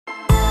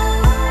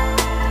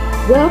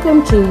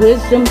Welcome to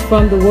Wisdom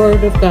from the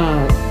Word of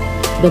God,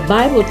 the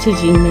Bible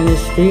teaching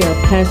ministry of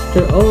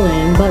Pastor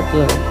Olan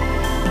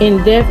Butler,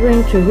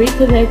 endeavoring to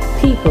reconnect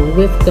people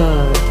with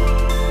God.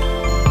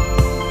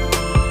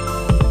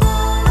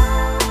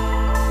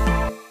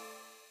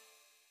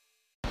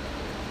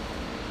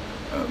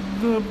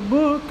 The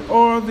book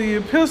or the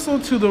epistle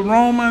to the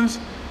Romans,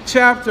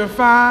 chapter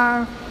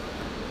 5,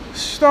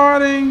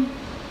 starting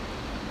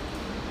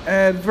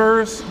at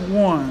verse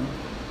 1.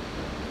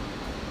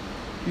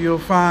 You'll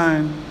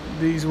find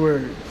these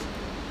words.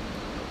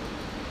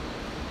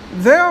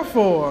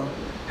 Therefore,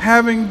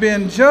 having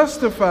been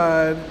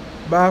justified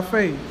by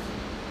faith,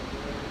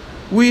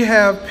 we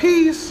have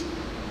peace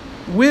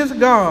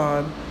with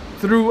God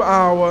through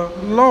our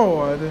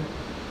Lord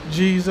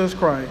Jesus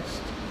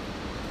Christ,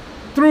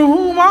 through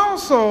whom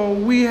also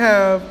we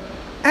have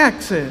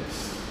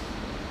access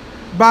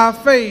by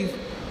faith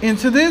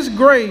into this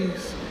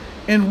grace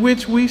in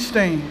which we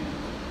stand,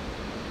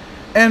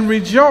 and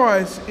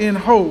rejoice in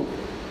hope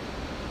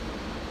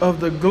of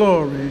the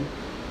glory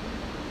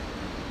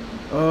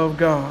of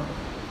God.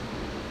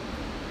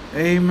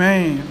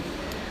 Amen.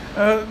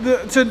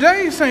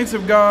 Today, saints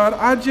of God,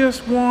 I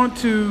just want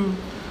to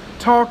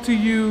talk to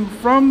you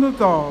from the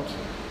thought,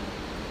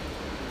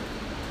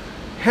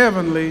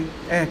 heavenly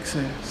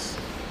access.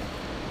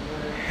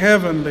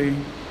 Heavenly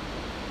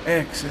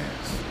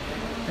access.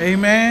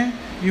 Amen.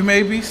 You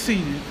may be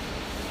seated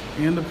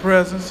in the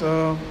presence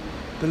of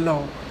the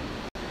Lord.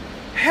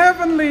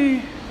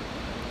 Heavenly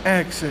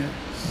access.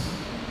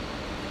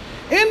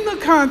 In the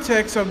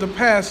context of the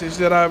passage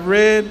that I've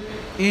read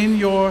in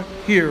your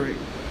hearing,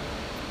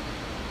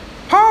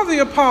 Paul the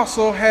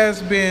Apostle has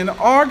been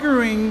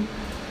arguing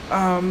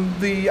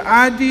the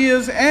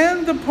ideas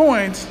and the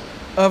points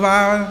of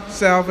our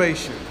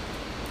salvation.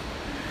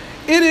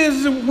 It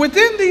is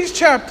within these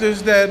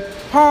chapters that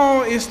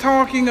Paul is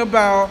talking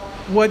about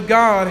what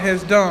God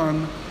has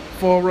done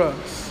for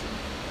us.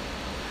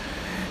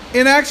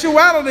 In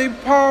actuality,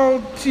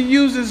 Paul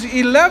uses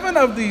 11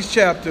 of these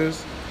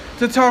chapters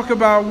to talk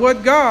about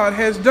what God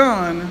has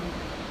done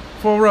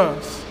for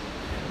us,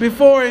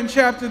 before in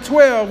chapter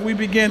 12 we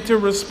begin to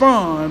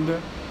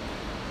respond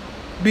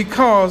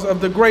because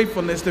of the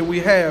gratefulness that we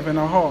have in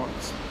our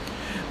hearts.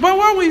 But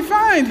what we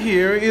find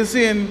here is,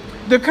 in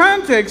the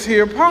context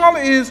here, Paul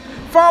is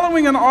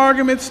following an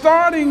argument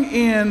starting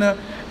in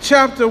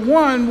chapter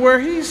 1, where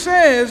he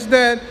says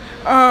that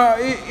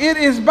it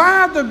is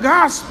by the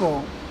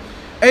gospel,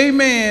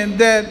 amen,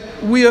 that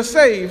we are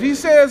saved. He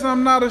says,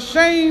 I'm not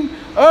ashamed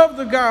of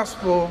the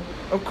gospel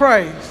of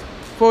Christ,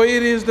 for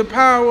it is the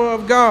power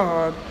of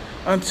God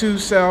unto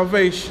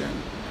salvation,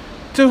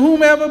 to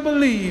whomever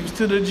believes,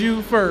 to the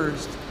Jew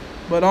first,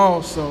 but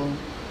also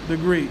the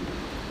Greek.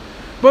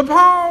 But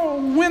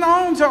Paul went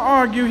on to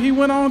argue, he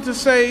went on to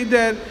say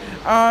that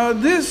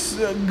this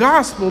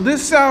gospel,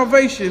 this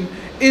salvation,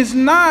 is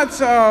not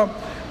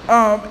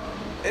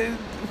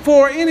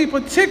for any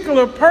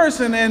particular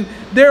person, and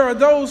there are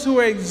those who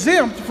are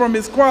exempt from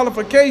its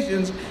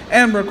qualifications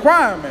and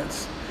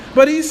requirements.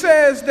 But he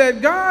says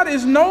that God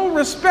is no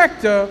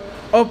respecter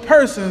of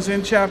persons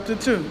in chapter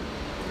 2.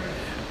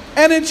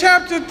 And in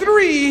chapter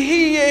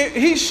 3,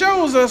 he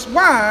shows us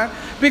why.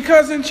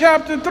 Because in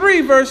chapter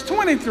 3, verse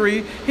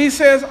 23, he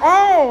says,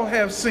 all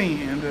have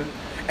sinned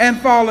and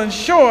fallen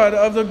short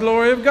of the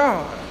glory of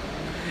God.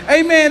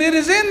 Amen. It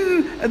is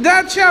in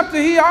that chapter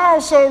he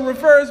also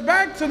refers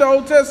back to the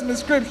Old Testament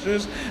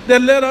scriptures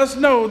that let us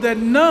know that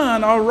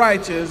none are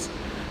righteous,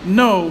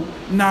 no,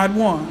 not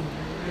one.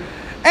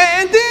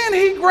 And then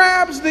he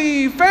grabs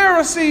the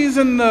Pharisees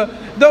and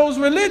those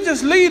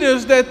religious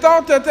leaders that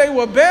thought that they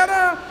were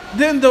better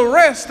than the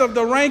rest of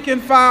the rank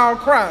and file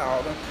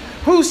crowd,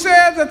 who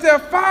said that their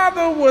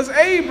father was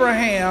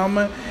Abraham,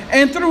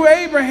 and through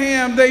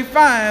Abraham they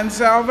find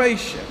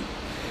salvation.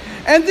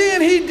 And then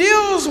he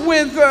deals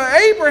with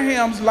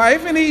Abraham's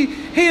life, and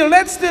he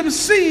lets them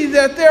see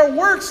that their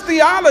works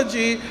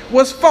theology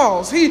was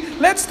false. He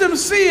lets them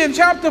see in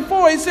chapter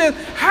 4, he says,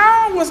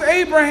 how was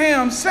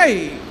Abraham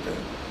saved?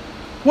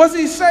 Was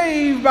he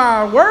saved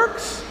by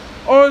works,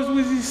 or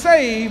was he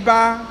saved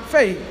by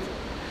faith?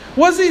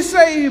 Was he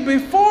saved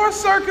before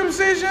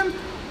circumcision,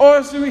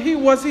 or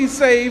was he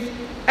saved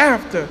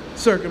after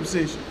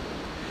circumcision?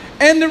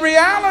 And the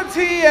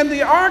reality and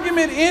the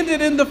argument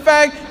ended in the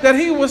fact that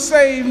he was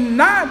saved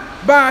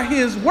not by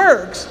his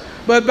works,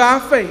 but by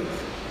faith.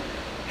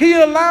 He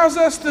allows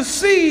us to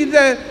see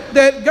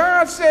that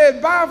God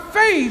said by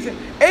faith,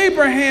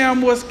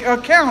 Abraham was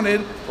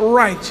accounted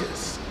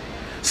righteous.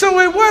 So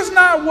it was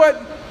not what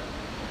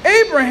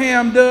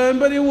Abraham done,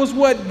 but it was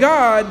what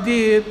God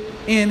did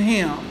in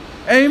him.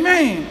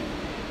 Amen.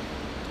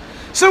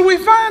 So we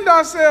find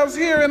ourselves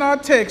here in our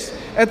text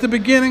at the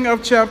beginning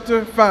of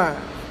chapter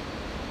 5.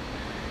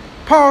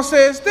 Paul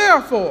says,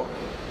 therefore,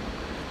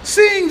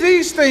 seeing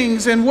these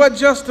things and what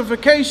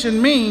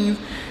justification means,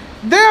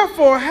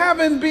 therefore,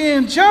 having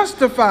been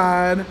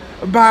justified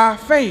by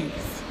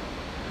faith.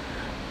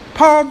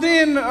 Paul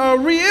then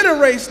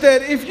reiterates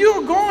that if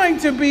you're going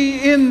to be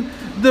in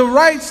the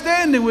right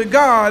standing with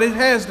God, it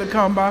has to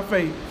come by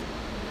faith.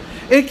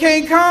 It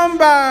can't come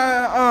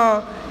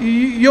by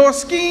your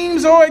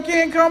schemes, or it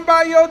can't come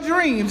by your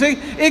dreams.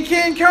 It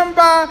can't come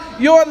by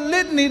your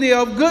litany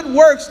of good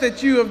works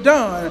that you have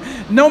done.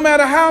 No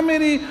matter how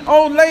many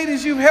old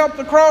ladies you've helped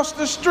across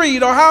the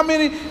street or how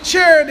many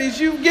charities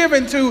you've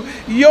given to,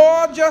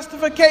 your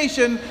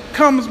justification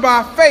comes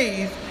by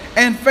faith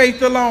and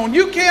faith alone.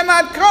 You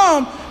cannot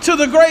come to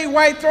the great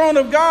white throne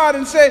of God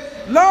and say,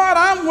 Lord,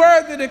 I'm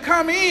worthy to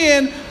come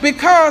in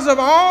because of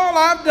all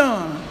I've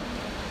done.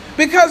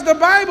 Because the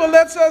Bible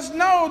lets us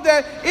know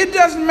that it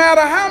doesn't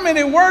matter how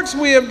many works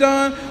we have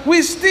done,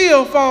 we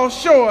still fall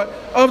short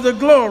of the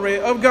glory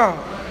of God.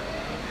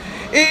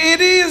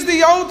 It is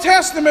the Old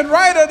Testament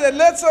writer that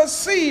lets us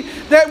see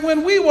that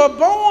when we were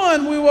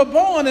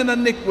born in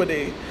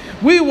iniquity.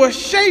 We were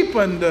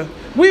shapened.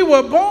 We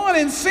were born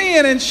in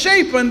sin and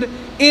shapened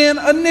in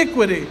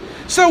iniquity.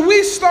 So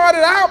we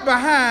started out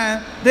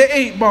behind the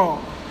 8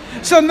 ball.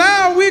 So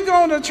now we're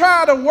going to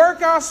try to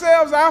work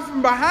ourselves out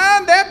from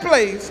behind that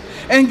place.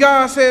 And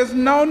God says,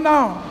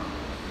 no.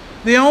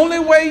 The only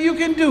way you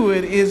can do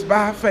it is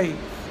by faith.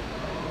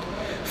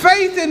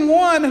 Faith in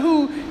one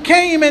who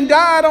came and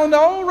died on the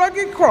old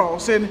rugged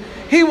cross, and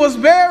he was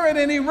buried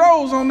and he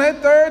rose on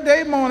that 3rd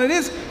day morning.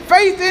 It's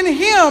faith in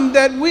him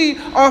that we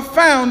are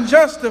found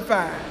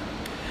justified.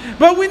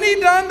 But we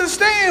need to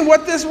understand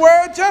what this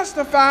word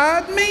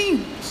justified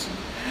means.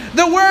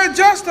 The word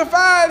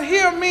justified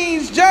here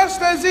means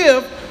just as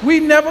if we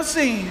never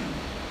sinned.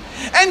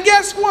 And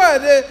guess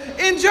what?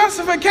 In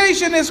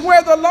justification is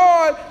where the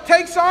Lord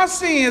takes our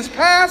sins,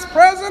 past,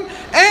 present,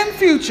 and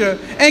future,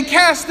 and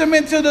casts them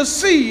into the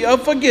sea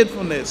of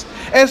forgetfulness,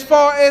 as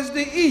far as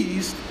the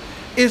east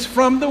is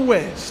from the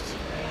west.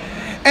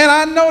 And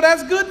I know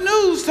that's good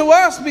news to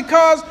us,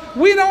 because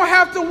we don't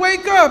have to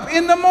wake up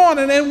in the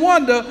morning and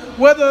wonder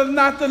whether or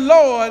not the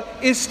Lord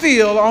is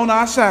still on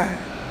our side.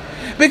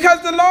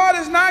 Because the Lord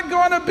is not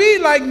going to be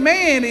like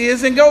man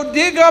is and go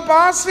dig up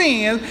our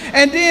sins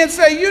and then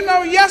say, you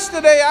know,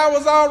 yesterday I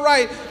was all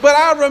right, but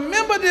I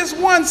remember this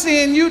one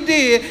sin you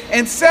did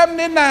in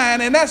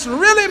 79, and that's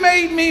really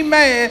made me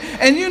mad.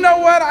 And you know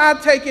what? I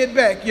take it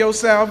back, your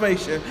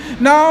salvation.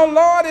 No,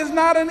 Lord is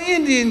not an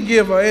Indian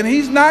giver, and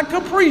he's not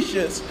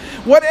capricious.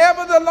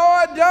 Whatever the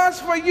Lord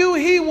does for you,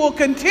 he will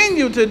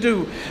continue to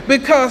do,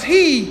 because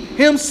he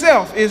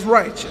himself is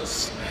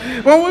righteous.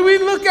 When we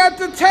look at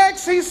the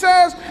text, he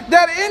says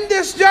that in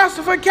this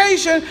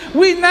justification,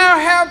 we now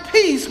have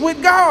peace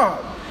with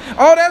God.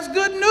 Oh, that's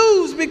good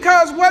news,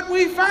 because what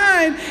we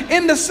find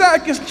in the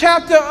 2nd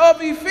chapter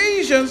of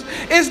Ephesians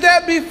is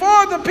that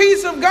before the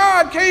peace of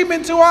God came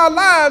into our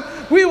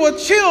lives, we were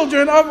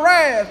children of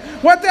wrath.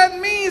 What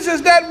that means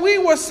is that we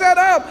were set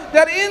up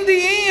that in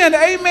the end,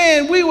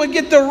 amen, we would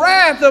get the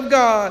wrath of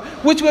God,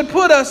 which would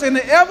put us in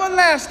the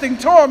everlasting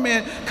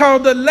torment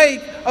called the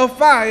lake of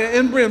fire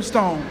and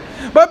brimstone.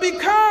 But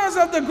because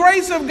of the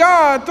grace of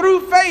God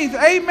through faith,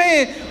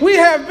 amen, we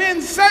have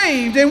been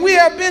saved and we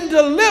have been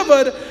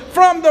delivered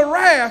from the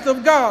wrath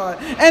of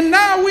God. And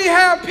now we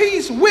have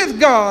peace with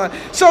God.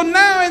 So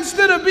now,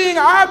 instead of being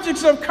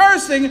objects of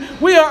cursing,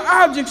 we are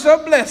objects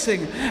of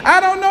blessing.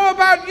 I don't know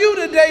about you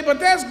today, but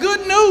that's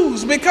good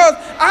news, because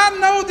I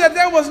know that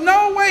there was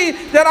no way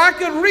that I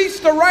could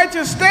reach the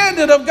righteous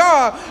standard of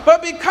God.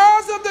 But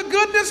because of the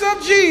goodness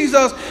of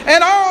Jesus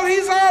and all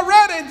he's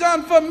already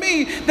done for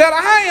me, that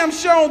I am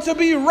shown to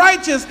be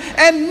righteous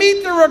and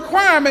meet the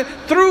requirement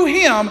through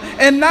him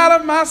and not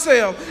of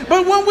myself.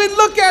 But when we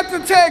look at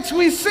the text,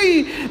 we see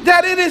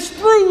that it is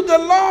through the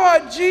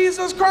Lord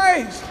Jesus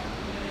Christ.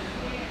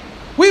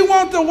 We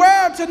want the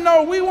world to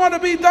know, we want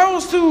to be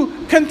those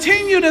who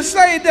continue to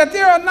say that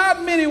there are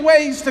not many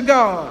ways to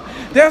God.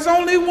 There's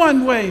only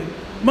one way,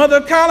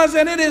 Mother Collins,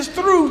 and it is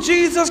through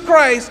Jesus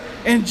Christ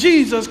and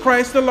Jesus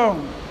Christ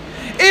alone.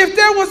 If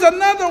there was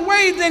another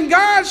way, then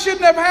God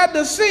shouldn't have had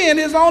to send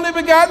his only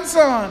begotten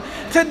Son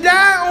to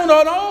die on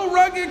an old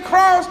rugged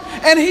cross,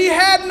 and he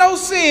had no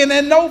sin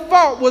and no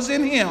fault was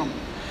in him.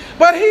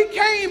 But he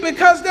came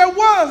because there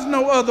was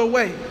no other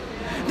way.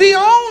 The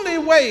only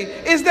way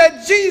is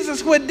that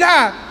Jesus would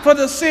die for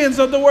the sins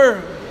of the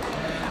world.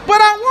 But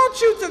I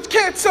want you to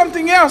catch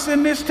something else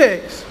in this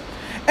text.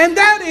 And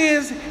that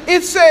is,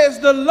 it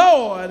says the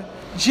Lord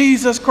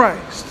Jesus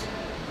Christ.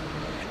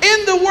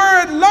 In the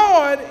word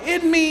Lord,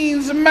 it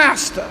means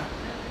master.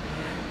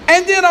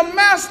 And then a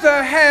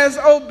master has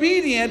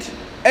obedient,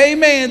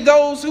 amen,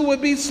 those who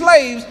would be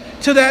slaves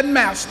to that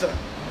master.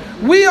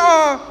 We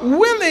are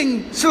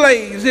willing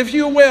slaves, if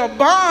you will,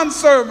 bond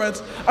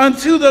servants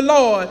unto the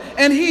Lord,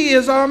 and he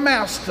is our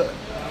master.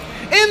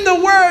 In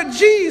the word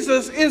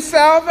Jesus is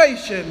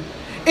salvation.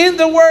 In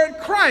the word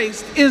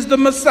Christ is the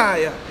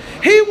Messiah.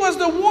 He was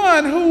the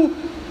one who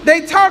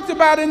they talked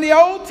about in the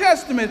Old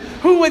Testament,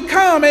 who would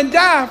come and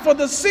die for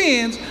the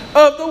sins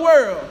of the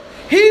world.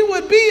 He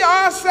would be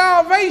our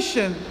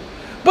salvation.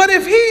 But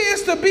if he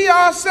is to be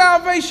our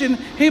salvation,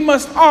 he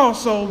must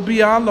also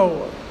be our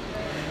Lord.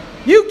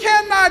 You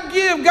cannot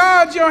give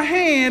God your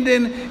hand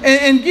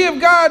and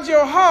give God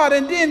your heart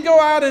and then go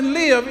out and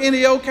live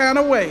any old kind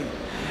of way.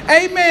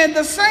 Amen.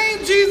 The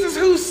same Jesus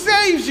who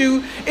saves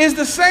you is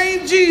the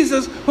same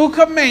Jesus who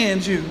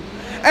commands you.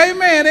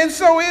 Amen. And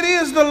so it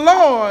is the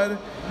Lord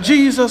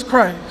Jesus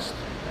Christ.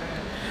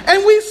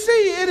 And we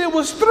see it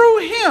was through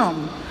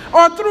him,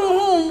 or through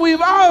whom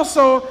we've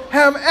also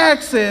have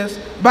access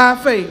by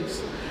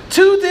faith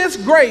to this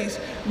grace.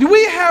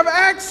 We have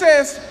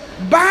access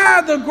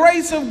by the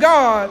grace of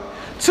God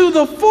to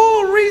the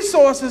full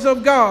resources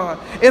of God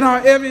in our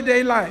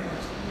everyday lives.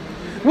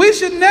 We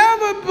should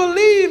never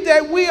believe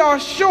that we are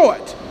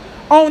short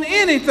on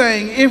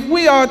anything if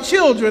we are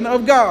children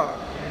of God,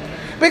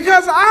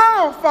 because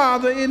our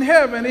Father in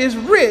heaven is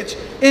rich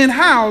in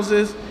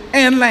houses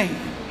and land.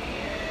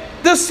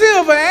 The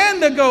silver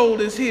and the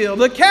gold is his,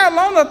 the cattle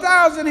on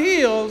 1,000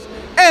 hills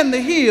and the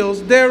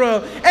hills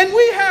thereof. And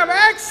we have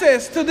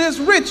access to this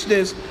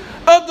richness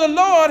of the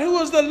Lord, who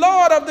is the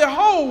Lord of the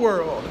whole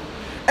world.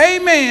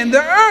 Amen.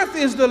 The earth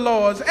is the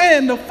Lord's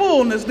and the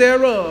fullness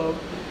thereof,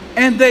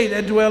 and they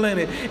that dwell in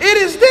it. It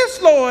is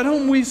this Lord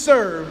whom we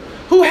serve,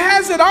 who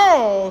has it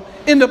all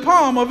in the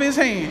palm of his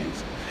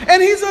hands.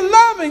 And he's a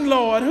loving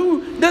Lord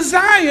who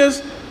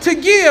desires to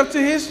give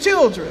to his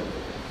children.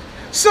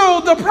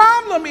 So the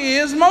problem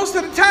is, most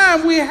of the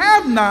time we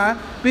have not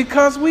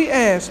because we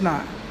ask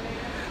not.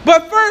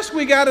 But first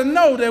we got to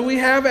know that we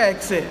have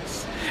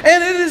access.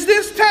 And it is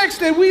this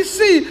text that we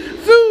see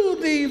through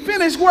the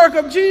finished work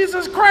of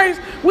Jesus Christ.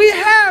 We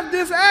have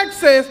this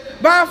access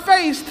by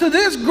faith to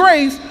this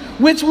grace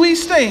which we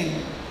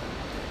stand.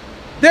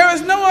 There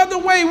is no other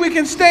way we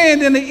can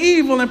stand in the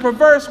evil and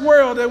perverse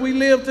world that we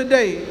live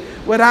today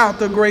without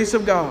the grace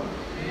of God.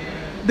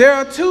 There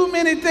are too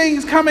many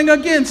things coming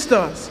against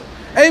us.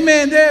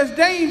 Amen. There's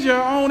danger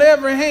on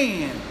every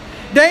hand.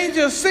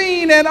 Danger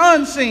seen and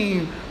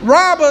unseen.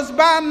 Robbers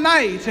by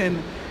night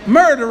and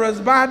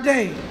murderers by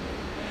day.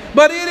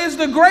 But it is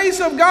the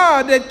grace of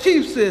God that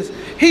keeps us.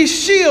 He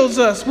shields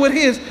us with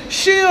his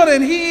shield,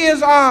 and he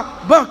is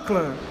our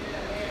buckler.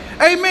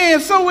 Amen.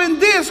 So in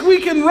this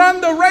we can run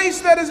the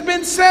race that has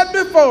been set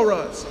before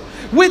us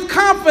with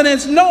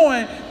confidence,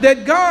 knowing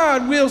that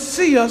God will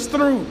see us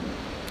through.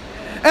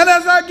 And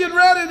as I get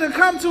ready to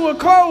come to a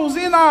close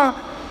in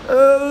our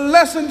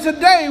lesson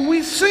today,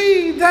 we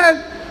see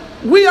that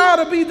we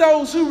ought to be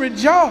those who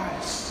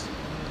rejoice.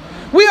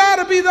 We ought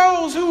to be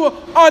those who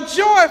are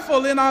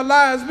joyful in our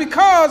lives,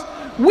 because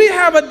we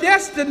have a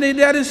destiny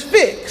that is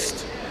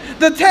fixed.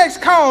 The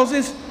text calls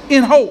it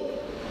in hope.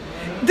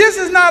 This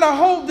is not a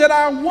hope that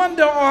I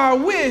wonder or I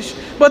wish,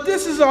 but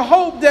this is a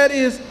hope that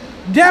is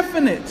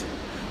definite.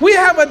 We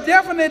have a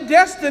definite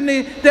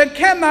destiny that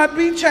cannot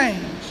be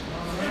changed.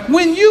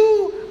 When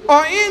you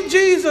are in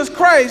Jesus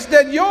Christ,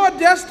 that your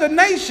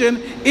destination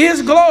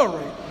is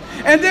glory.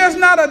 And there's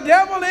not a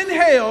devil in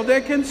hell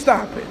that can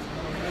stop it.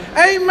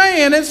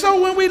 Amen. And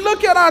so when we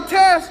look at our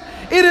text,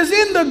 it is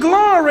in the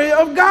glory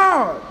of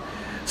God.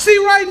 See,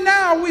 right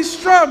now we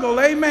struggle,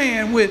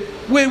 amen, with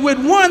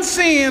one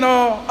sin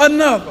or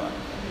another.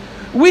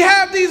 We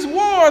have these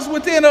wars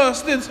within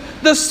us. There's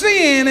the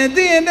sin, and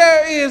then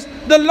there is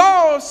the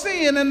law of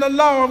sin and the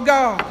law of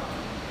God.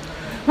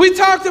 We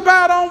talked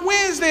about on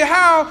Wednesday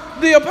how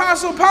the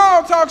Apostle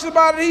Paul talks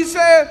about it.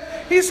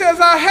 He says,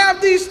 I have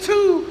these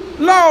two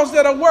laws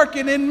that are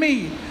working in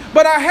me,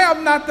 but I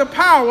have not the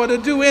power to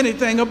do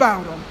anything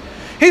about them.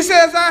 He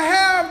says, I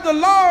have the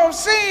law of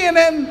sin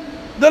and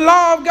the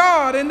law of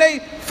God, and they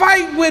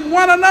fight with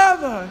one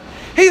another.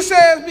 He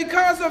says,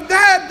 because of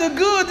that, the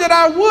good that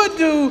I would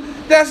do,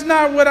 that's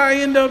not what I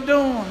end up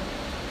doing.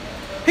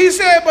 He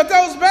said, but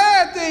those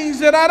bad things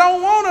that I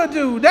don't want to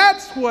do,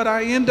 that's what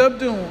I end up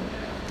doing.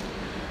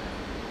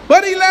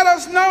 But he let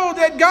us know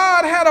that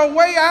God had a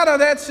way out of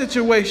that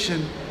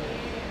situation,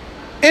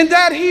 and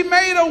that he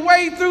made a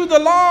way through the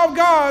law of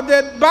God,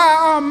 that by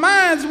our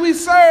minds we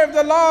serve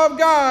the law of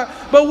God,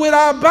 but with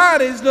our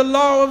bodies the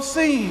law of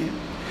sin.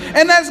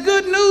 And that's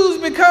good news,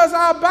 because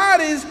our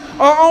bodies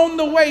are on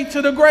the way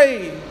to the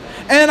grave,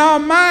 and our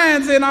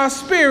minds and our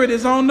spirit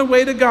is on the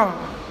way to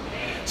God.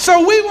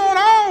 So we won't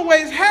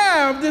always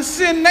have the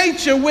sin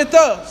nature with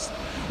us.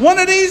 One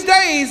of these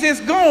days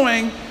it's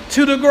going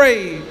to the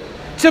grave,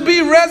 to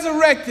be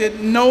resurrected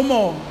no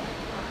more.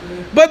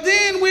 But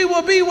then we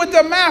will be with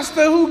the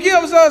Master, who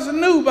gives us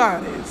new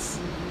bodies,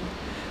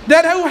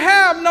 that who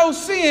have no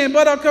sin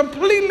but are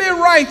completely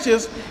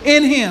righteous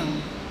in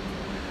him.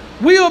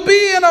 We'll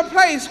be in a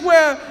place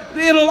where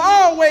it'll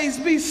always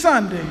be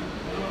Sunday,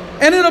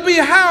 and it'll be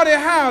howdy,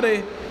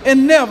 howdy,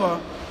 and never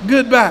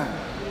goodbye.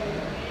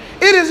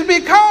 It is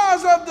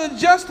because of the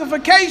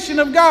justification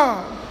of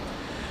God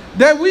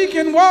that we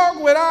can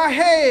walk with our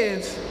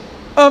heads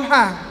up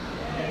high.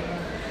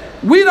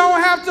 We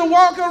don't have to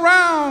walk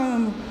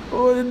around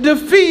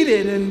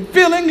defeated and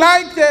feeling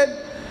like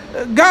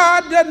that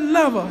God doesn't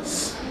love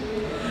us.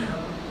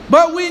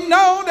 But we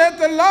know that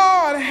the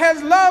Lord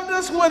has loved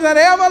us with an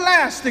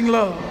everlasting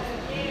love.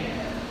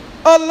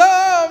 A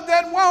love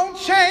that won't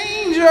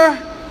change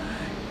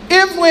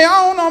if we're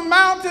on a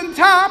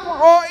mountaintop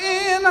or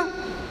in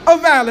a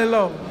valley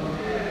low.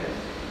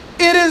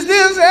 It is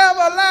this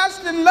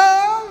everlasting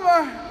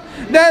love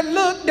that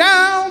looked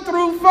down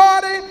through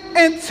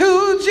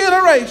 42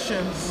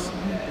 generations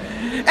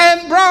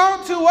and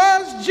brought to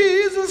us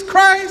Jesus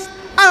Christ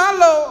our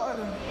Lord.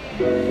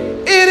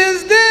 It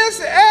is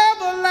this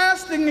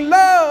everlasting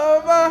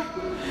love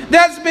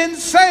that's been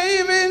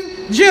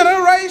saving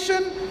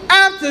generation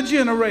after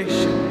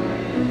generation.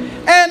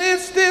 And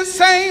it's this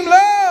same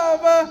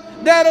love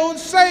that'll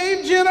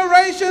save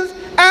generations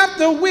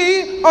after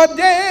we are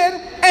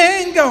dead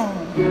and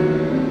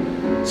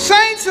gone.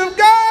 Saints of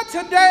God,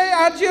 today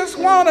I just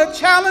want to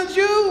challenge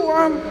you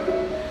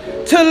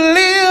to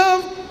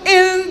live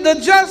in the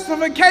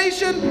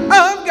justification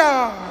of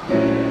God,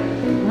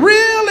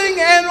 reeling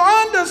and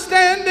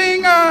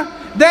understanding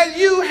that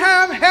you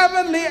have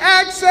heavenly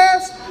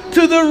access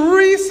to the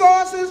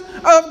resources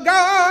of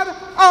God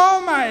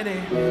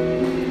Almighty.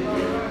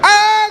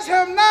 Eyes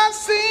have not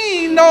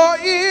seen, nor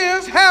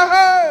ears have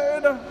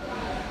heard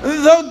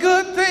the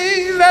good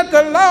things that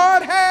the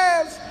Lord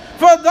has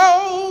for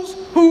those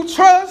who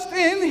trust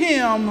in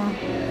Him.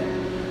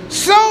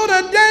 So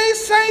today,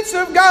 saints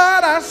of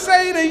God, I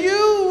say to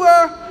you,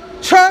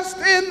 trust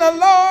in the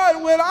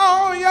Lord with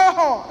all your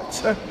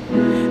heart,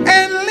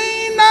 and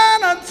lean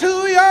not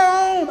unto your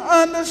own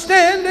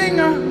understanding,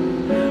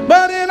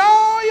 but in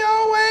all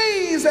your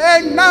ways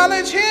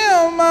acknowledge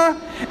Him,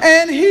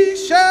 and He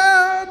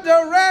shall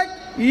direct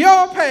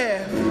your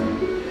path.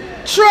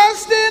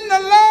 Trust in the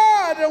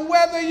Lord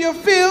whether you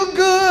feel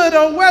good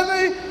or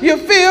whether you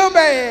feel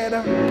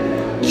bad.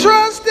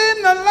 Trust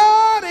in the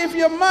Lord if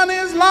your money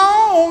is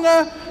long.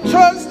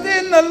 Trust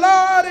in the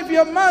Lord if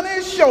your money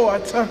is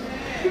short.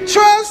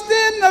 Trust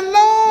in the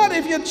Lord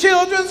if your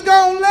children's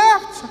gone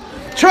left.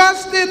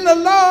 Trust in the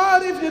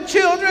Lord if your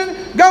children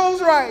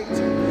goes right.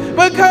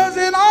 Because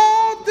in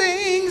all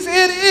things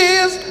it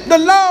is the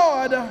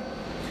Lord.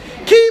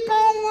 Keep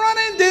on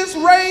running this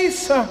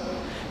race.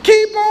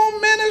 Keep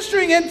on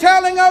ministering and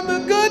telling of the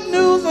good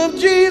news of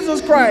Jesus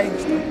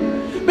Christ.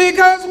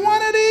 Because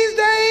one of these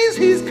days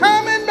He's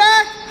coming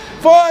back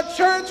for a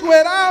church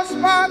without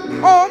spot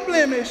or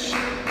blemish.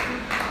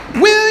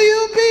 Will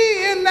you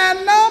be in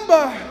that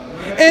number,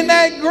 in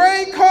that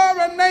great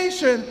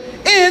coronation,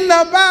 in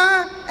the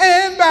by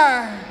and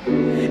by?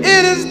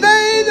 It is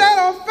they that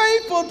are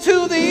faithful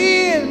to the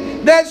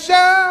end that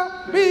shall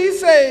be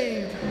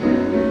saved.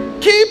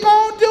 Keep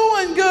on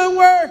doing good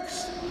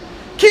works.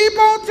 Keep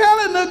on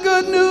telling the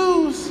good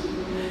news.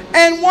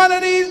 And one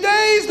of these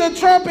days the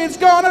trumpet's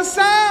gonna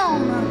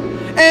sound,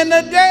 and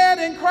the dead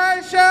in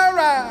Christ shall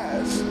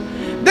rise.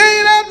 They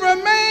that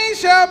remain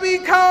shall be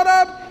caught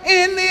up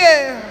in the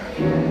air.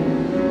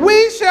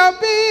 We shall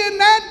be in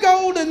that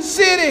golden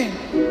city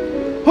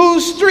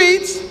whose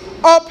streets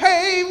are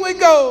paved with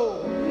gold.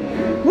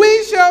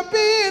 We shall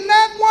be in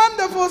that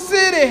wonderful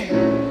city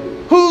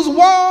whose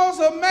walls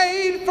are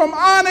made from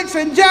onyx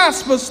and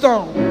jasper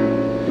stone.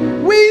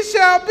 We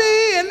shall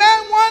be in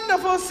that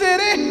wonderful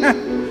city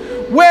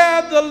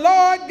where the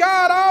Lord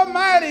God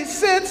Almighty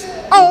sits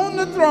on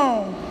the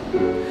throne.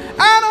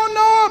 I don't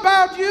know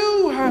about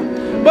you,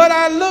 but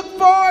I look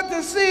forward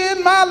to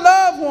seeing my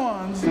loved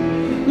ones.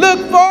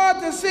 Look forward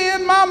to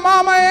seeing my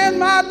mama and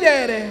my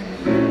daddy.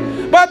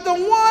 But the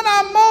one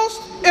I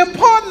most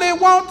importantly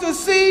want to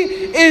see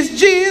is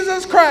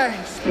Jesus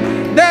Christ,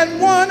 that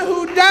one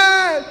who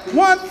died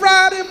one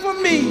Friday for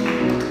me.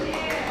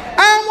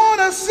 I want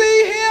to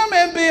see Him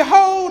and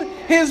behold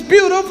His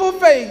beautiful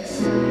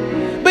face,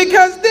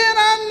 because then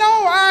I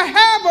know I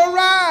have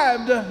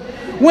arrived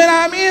when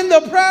I'm in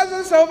the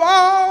presence of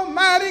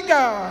Almighty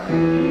God.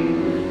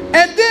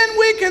 And then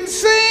we can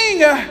sing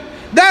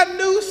that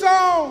new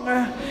song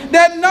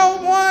that no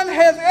one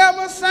has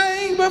ever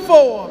sang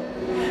before,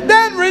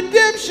 that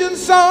redemption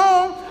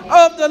song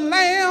of the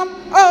Lamb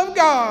of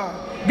God.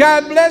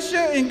 God bless you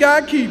and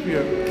God keep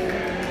you.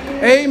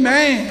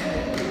 Amen.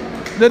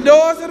 The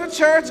doors of the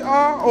church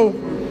are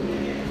open.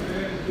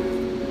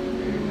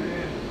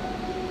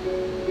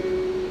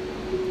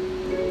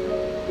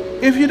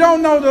 If you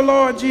don't know the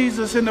Lord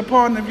Jesus and the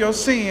pardon of your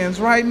sins,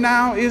 right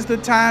now is the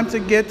time to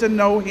get to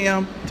know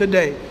Him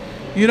today.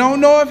 You don't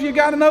know if you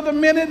got another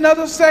minute,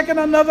 another second,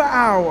 another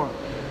hour,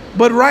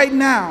 but right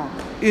now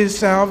is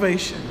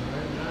salvation.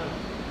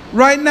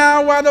 Right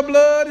now, while the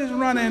blood is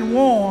running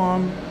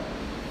warm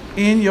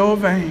in your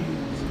veins.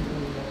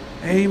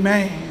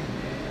 Amen.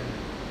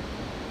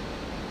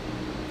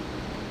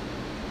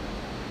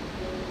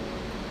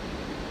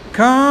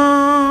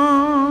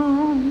 Come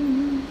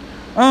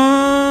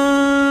unto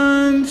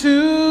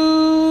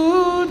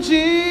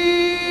Jesus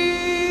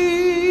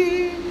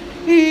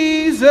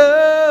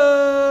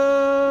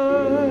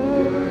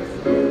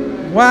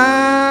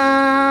while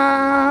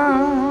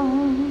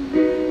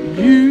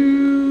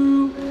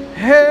you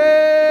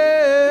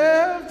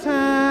have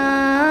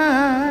time.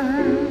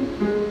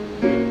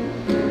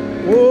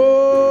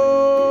 Oh,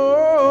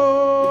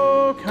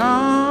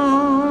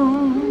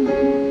 come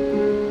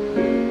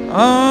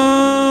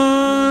unto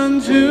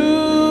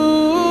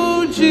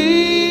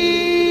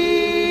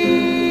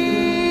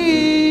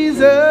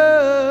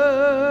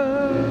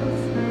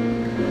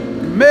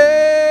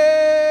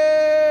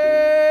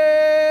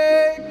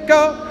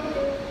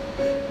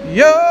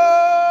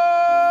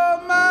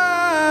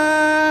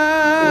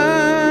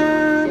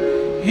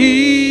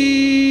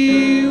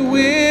He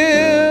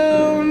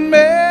will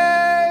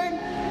make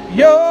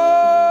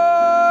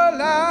your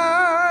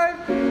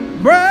life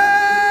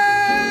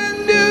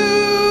brand new.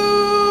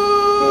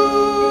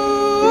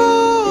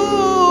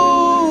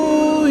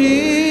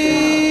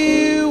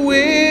 He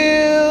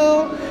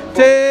will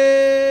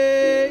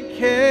take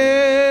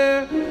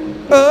care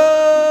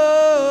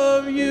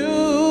of you.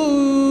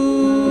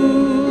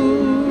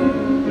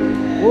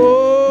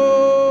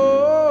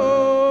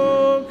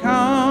 Oh,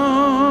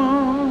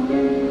 come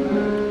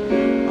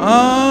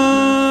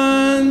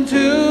unto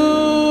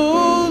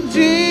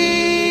Jesus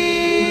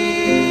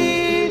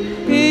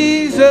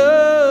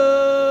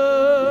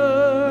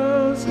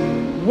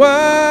while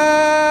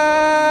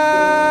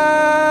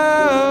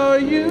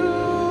you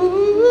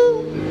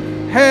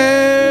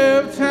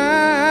have time.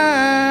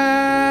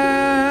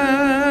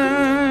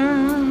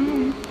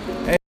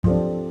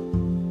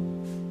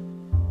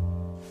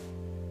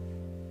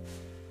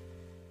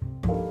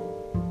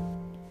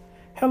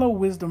 Hello,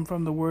 Wisdom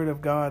from the Word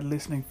of God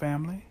listening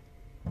family.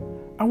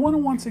 I want to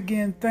once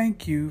again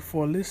thank you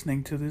for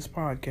listening to this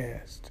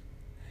podcast.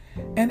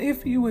 And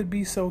if you would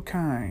be so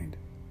kind,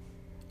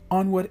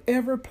 on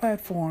whatever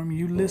platform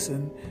you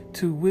listen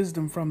to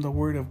Wisdom from the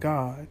Word of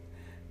God,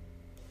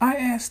 I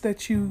ask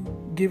that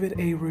you give it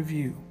a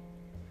review.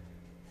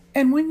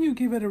 And when you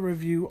give it a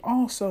review,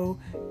 also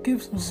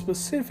give some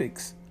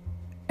specifics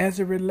as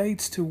it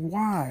relates to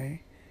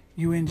why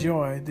you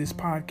enjoy this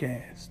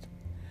podcast.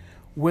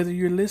 Whether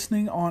you're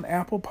listening on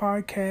Apple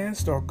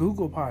Podcast or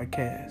Google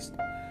Podcast,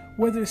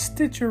 whether it's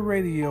Stitcher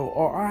Radio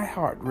or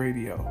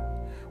iHeartRadio,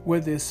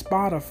 whether it's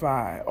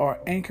Spotify or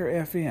Anchor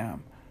FM,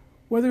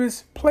 whether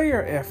it's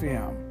Player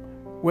FM,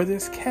 whether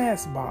it's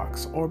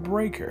Castbox or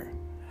Breaker,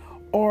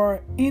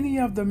 or any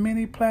of the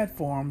many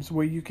platforms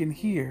where you can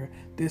hear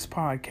this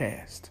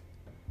podcast.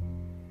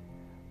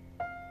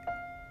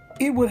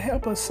 It would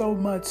help us so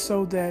much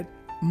so that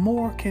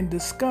more can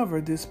discover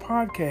this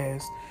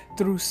podcast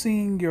through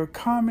seeing your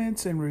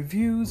comments and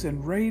reviews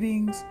and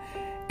ratings,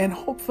 and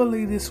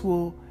hopefully this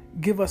will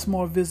give us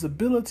more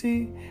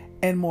visibility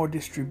and more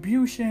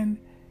distribution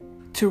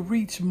to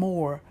reach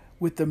more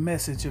with the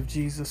message of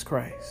Jesus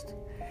Christ.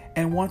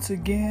 And once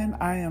again,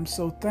 I am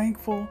so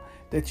thankful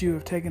that you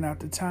have taken out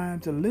the time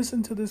to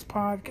listen to this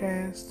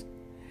podcast,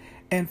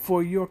 and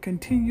for your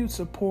continued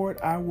support,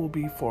 I will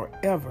be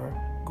forever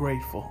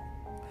grateful.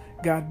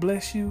 God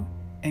bless you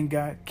and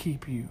God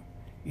keep you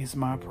is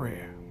my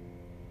prayer.